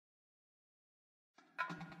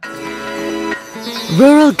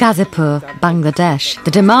Rural Ghazipur, Bangladesh,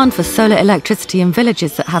 the demand for solar electricity in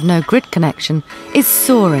villages that have no grid connection is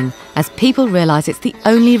soaring as people realise it's the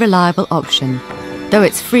only reliable option. Though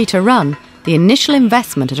it's free to run, the initial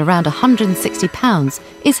investment at around £160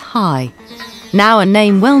 is high. Now a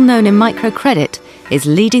name well known in microcredit is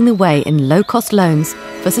leading the way in low-cost loans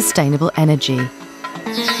for sustainable energy.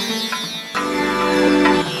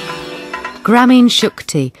 Grameen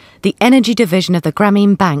Shakti, the energy division of the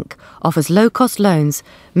Grameen Bank, offers low-cost loans,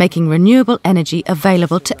 making renewable energy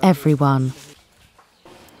available to everyone.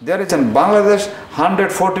 There is in Bangladesh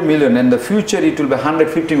 140 million, in the future it will be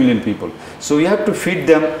 150 million people. So we have to feed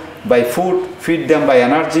them by food, feed them by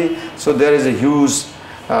energy, so there is a huge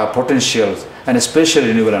potential, and especially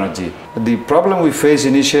renewable energy. The problem we face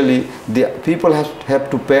initially, the people have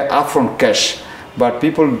to pay upfront cash, but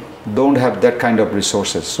people don't have that kind of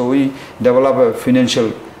resources. So we develop a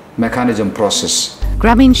financial mechanism process.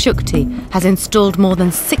 Grameen Shakti has installed more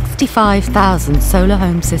than 65,000 solar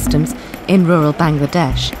home systems in rural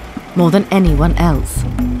Bangladesh, more than anyone else.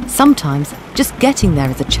 Sometimes just getting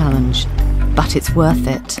there is a challenge, but it's worth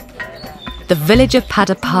it. The village of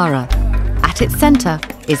Padapara. At its centre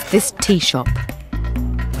is this tea shop.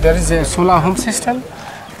 There is a solar home system,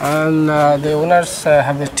 and the owners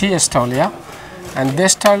have a tea stall, yeah? And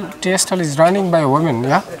this tea stall is running by women,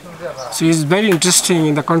 yeah? So it's very interesting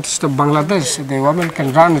in the context of Bangladesh. The women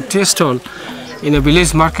can run a tea stall in a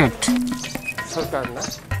village market.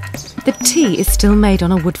 The tea is still made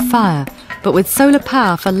on a wood fire, but with solar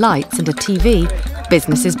power for lights and a TV,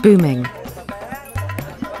 business is booming.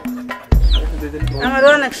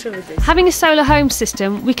 Having a solar home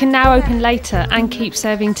system, we can now open later and keep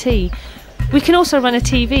serving tea. We can also run a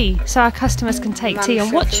TV so our customers can take tea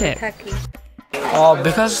and watch it.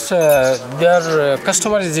 Because their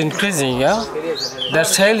customer is increasing, yeah, their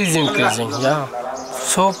sale is increasing, yeah,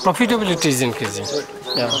 so profitability is increasing,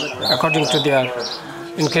 yeah. According to their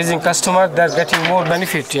increasing customer, they're getting more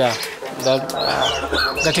benefit, yeah, they're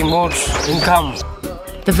getting more income.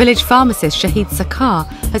 The village pharmacist Shahid Sarkar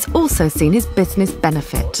has also seen his business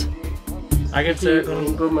benefit.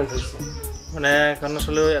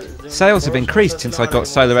 Sales have increased since I got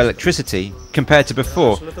solar electricity compared to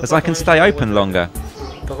before, as I can stay open longer.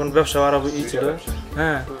 At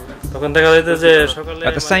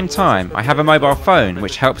the same time, I have a mobile phone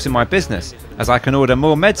which helps in my business, as I can order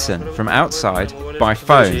more medicine from outside by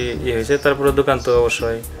phone.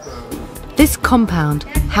 This compound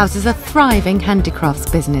houses a thriving handicrafts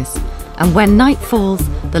business, and when night falls,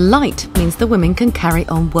 the light means the women can carry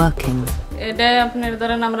on working.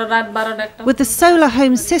 With the solar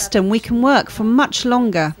home system, we can work for much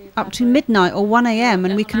longer, up to midnight or 1 a.m,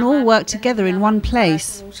 and we can all work together in one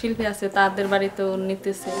place.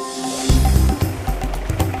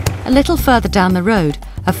 A little further down the road,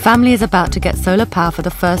 a family is about to get solar power for the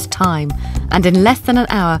first time, and in less than an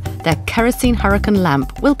hour, their kerosene hurricane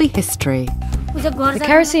lamp will be history. The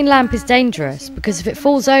kerosene lamp is dangerous because if it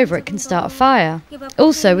falls over it can start a fire.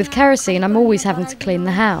 Also, with kerosene I'm always having to clean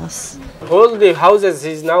the house. All the houses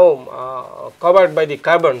is now covered by the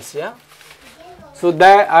carbons, yeah? So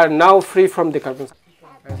they are now free from the carbons.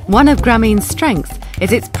 One of Grameen's strengths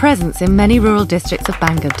is its presence in many rural districts of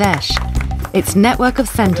Bangladesh. Its network of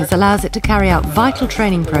centres allows it to carry out vital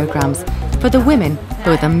training programmes for the women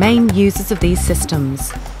who are the main users of these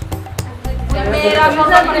systems.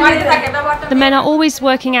 The men are always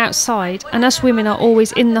working outside and us women are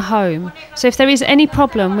always in the home. So if there is any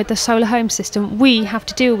problem with the solar home system, we have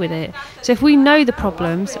to deal with it. So if we know the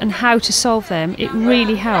problems and how to solve them, it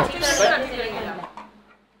really helps.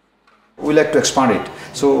 We like to expand it.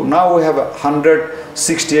 So now we have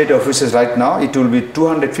 168 offices right now. It will be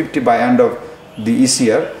 250 by end of this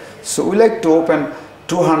year. So we like to open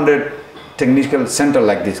 200 technical center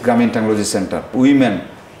like this, Grameen Technology Center. Women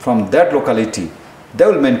from that locality, they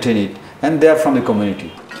will maintain it, and they are from the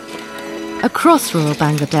community. Across rural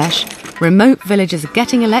Bangladesh, remote villages are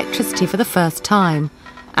getting electricity for the first time.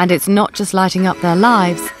 And it's not just lighting up their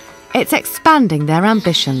lives, it's expanding their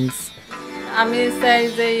ambitions. I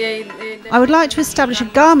would like to establish a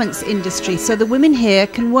garments industry so the women here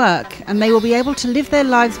can work and they will be able to live their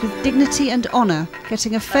lives with dignity and honour,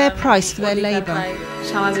 getting a fair price for their labour.